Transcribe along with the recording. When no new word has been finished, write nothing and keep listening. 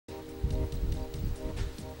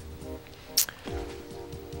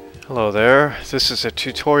Hello there, this is a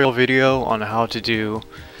tutorial video on how to do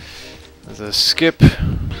the skip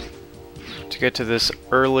to get to this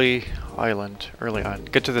island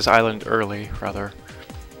early, rather,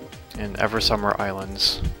 in Eversummer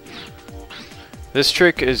Islands. This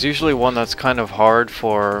trick is usually one that's kind of hard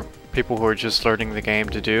for people who are just learning the game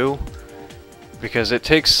to do, because it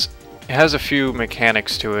has a few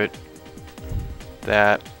mechanics to it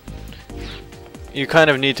that you kind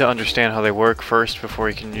of need to understand how they work first before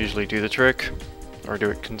you can usually do the trick, or do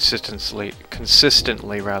it consistently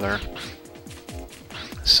rather.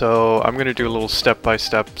 So I'm going to do a little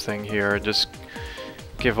step-by-step thing here and just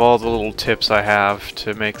give all the little tips I have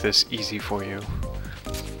to make this easy for you.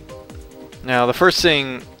 Now the first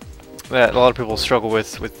thing that a lot of people struggle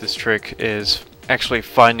with this trick is actually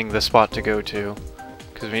finding the spot to go to.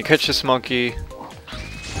 Because when you catch this monkey,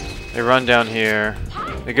 they run down here,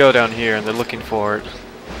 they go down here, and they're looking for it.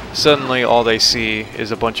 Suddenly all they see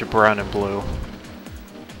is a bunch of brown and blue.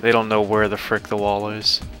 They don't know where the frick the wall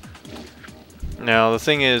is. Now the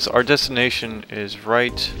thing is, our destination is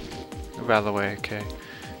right... by the way, okay.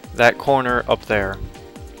 That corner up there.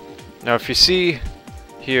 Now if you see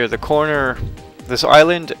here, the corner... this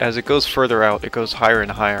island, as it goes further out, it goes higher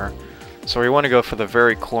and higher. So we want to go for the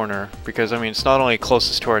very corner, because I mean it's not only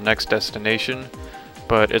closest to our next destination,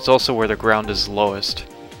 but it's also where the ground is lowest.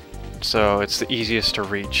 So it's the easiest to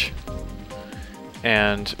reach.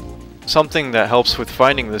 And something that helps with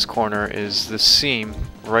finding this corner is the seam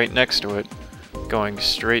right next to it, going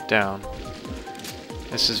straight down.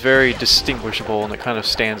 This is very distinguishable and it kind of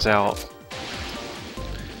stands out.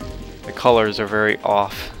 The colors are very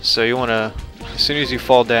off. So you want to, as soon as you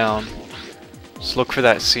fall down, just look for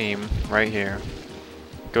that seam right here.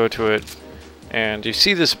 Go to it, and you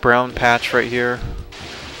see this brown patch right here?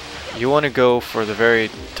 You want to go for the very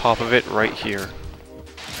top of it right here.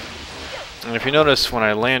 And if you notice, when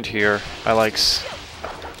I land here, I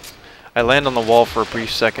land on the wall for a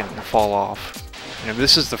brief second and fall off. And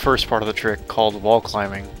this is the first part of the trick, called wall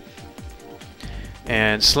climbing.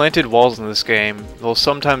 And slanted walls in this game, they'll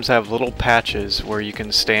sometimes have little patches where you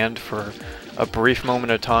can stand for a brief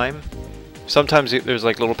moment of time. Sometimes there's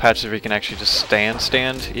like little patches where you can actually just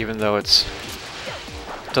stand, even though it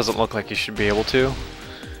doesn't look like you should be able to.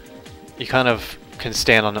 You kind of can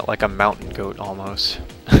stand on it like a mountain goat almost.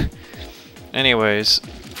 Anyways,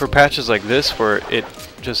 for patches like this where it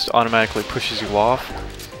just automatically pushes you off,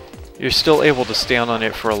 you're still able to stand on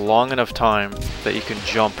it for a long enough time that you can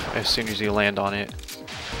jump as soon as you land on it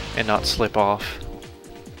and not slip off.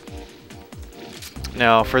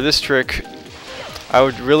 Now for this trick, I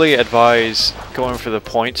would really advise going for the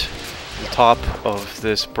point, the top of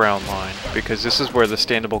this brown line, because this is where the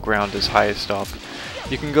standable ground is highest up.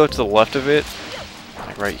 You can go to the left of it,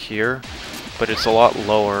 like right here, but it's a lot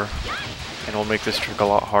lower and will make this trick a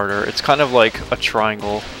lot harder. It's kind of like a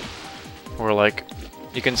triangle, where like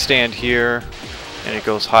you can stand here and it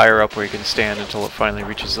goes higher up where you can stand until it finally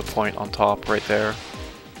reaches the point on top right there.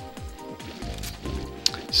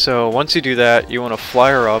 So once you do that, you want to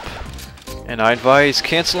flyer up, and I advise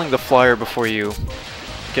canceling the flyer before you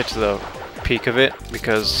get to the peak of it,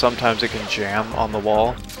 because sometimes it can jam on the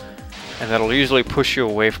wall. And that'll usually push you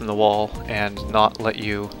away from the wall and not let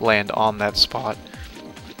you land on that spot.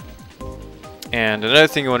 And another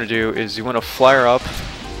thing you want to do is you want to flyer up.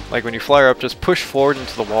 Like when you flyer up, just push forward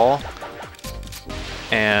into the wall.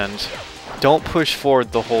 And don't push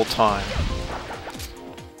forward the whole time.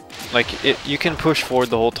 Like you can push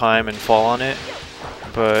forward the whole time and fall on it,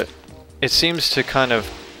 but it seems to kind of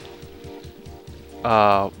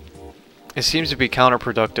it seems to be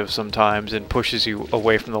counterproductive sometimes and pushes you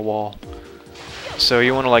away from the wall. So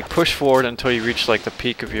you want to like push forward until you reach like the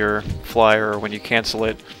peak of your flyer, or when you cancel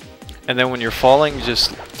it. And then when you're falling,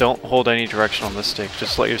 just don't hold any direction on the stick.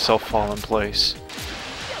 Just let yourself fall in place.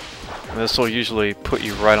 And this will usually put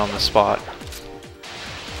you right on the spot.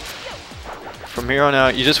 From here on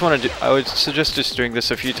out, you just want to do, I would suggest just doing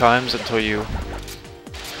this a few times until you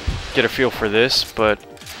get a feel for this, but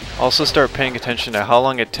also start paying attention to how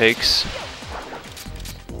long it takes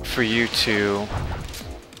for you to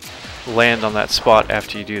land on that spot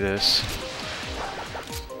after you do this.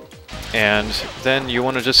 And then you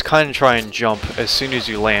want to just kind of try and jump as soon as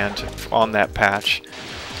you land on that patch,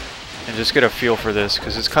 and just get a feel for this,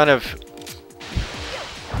 because it's kind of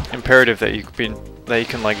imperative that you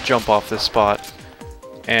can like jump off this spot.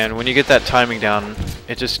 And when you get that timing down,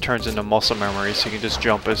 it just turns into muscle memory, so you can just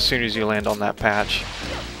jump as soon as you land on that patch.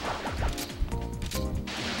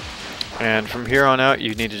 And from here on out,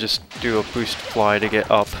 you need to just do a boost fly to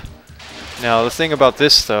get up. Now the thing about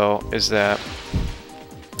this though is that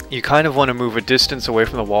you kind of want to move a distance away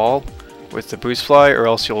from the wall with the boost fly, or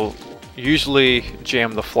else you'll usually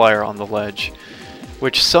jam the flyer on the ledge.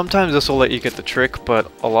 Which sometimes this will let you get the trick,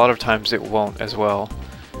 but a lot of times it won't as well.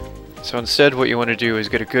 So instead what you want to do is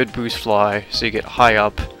get a good boost fly, so you get high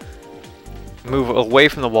up, move away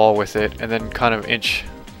from the wall with it, and then kind of inch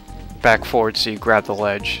back forward so you grab the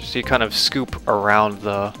ledge. So you kind of scoop around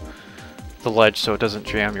the ledge so it doesn't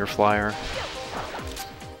jam your flyer.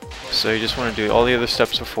 So you just want to do all the other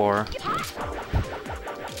steps before.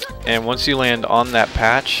 And once you land on that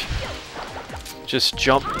patch, just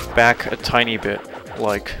jump back a tiny bit,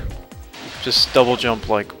 like just double jump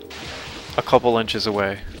like a couple inches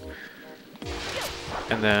away.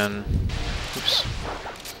 And then, oops,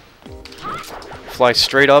 fly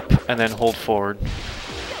straight up and then hold forward.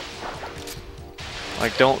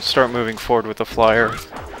 Like, don't start moving forward with the flyer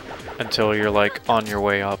until you're like on your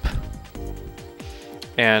way up.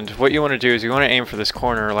 And what you want to do is you want to aim for this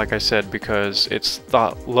corner, like I said, because it's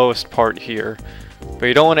the lowest part here. But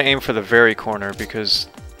you don't want to aim for the very corner because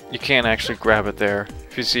you can't actually grab it there.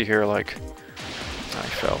 If you see here, like, I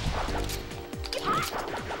fell.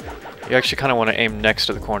 You actually kind of want to aim next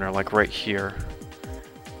to the corner, like right here.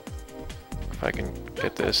 If I can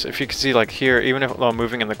get this. If you can see, like here, even if I'm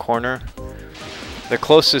moving in the corner, the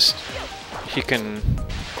closest he can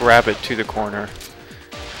grab it to the corner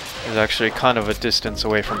is actually kind of a distance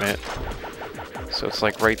away from it. So it's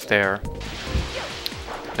like right there.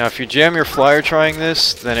 Now if you jam your flyer trying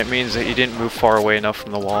this, then it means that you didn't move far away enough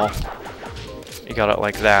from the wall. You got it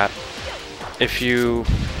like that. If you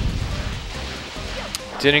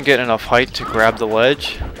didn't get enough height to grab the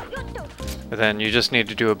ledge, then you just need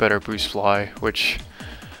to do a better boost fly, which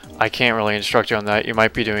I can't really instruct you on that. You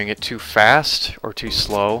might be doing it too fast or too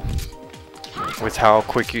slow with how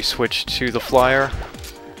quick you switch to the flyer.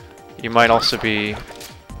 You might also be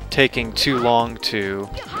taking too long to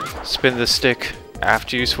spin the stick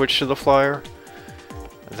after you switch to the flyer.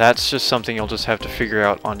 That's just something you'll just have to figure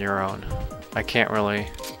out on your own. I can't really...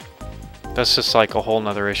 That's just like a whole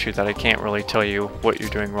nother issue that I can't really tell you what you're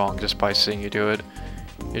doing wrong just by seeing you do it.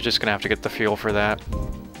 You're just gonna have to get the feel for that.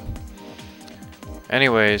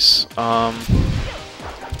 Anyways, I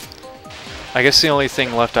guess the only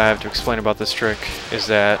thing left I have to explain about this trick is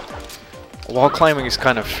that wall climbing is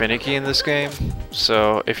kind of finicky in this game,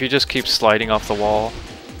 so if you just keep sliding off the wall,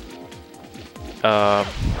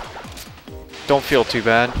 don't feel too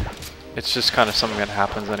bad. It's just kind of something that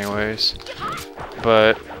happens anyways.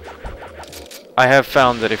 But I have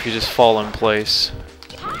found that if you just fall in place,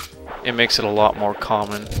 it makes it a lot more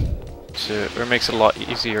common to, or it makes it a lot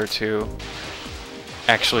easier to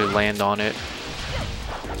actually land on it.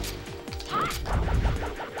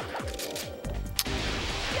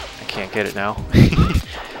 I can't get it now.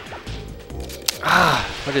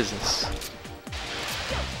 What is this?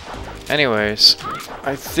 Anyways,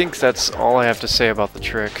 I think that's all I have to say about the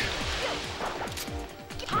trick.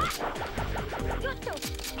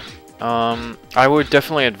 I would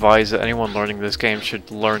definitely advise that anyone learning this game should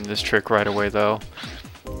learn this trick right away though.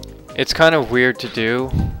 It's kind of weird to do,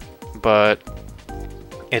 but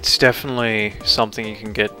it's definitely something you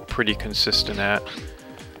can get pretty consistent at.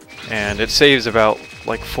 And it saves about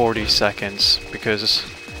like 40 seconds, because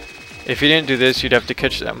if you didn't do this, you'd have to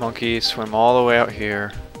catch that monkey, swim all the way out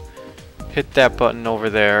here, hit that button over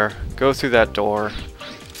there, go through that door,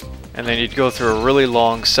 and then you'd go through a really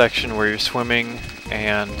long section where you're swimming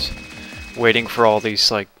and waiting for all these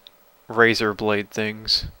like razor blade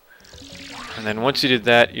things. And then once you did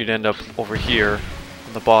that, you'd end up over here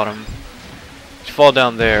on the bottom. You'd fall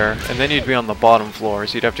down there, and then you'd be on the bottom floor,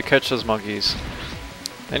 so you'd have to catch those monkeys,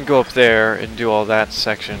 then go up there and do all that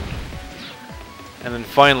section, and then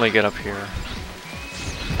finally get up here.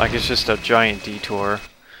 Like, it's just a giant detour.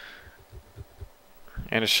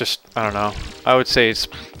 And it's just, I don't know, I would say it's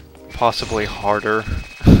possibly harder.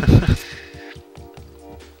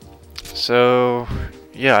 So,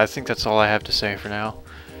 yeah, I think that's all I have to say for now.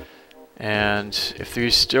 And if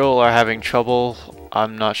you still are having trouble,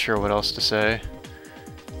 I'm not sure what else to say.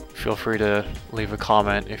 Feel free to leave a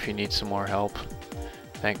comment if you need some more help.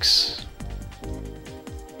 Thanks.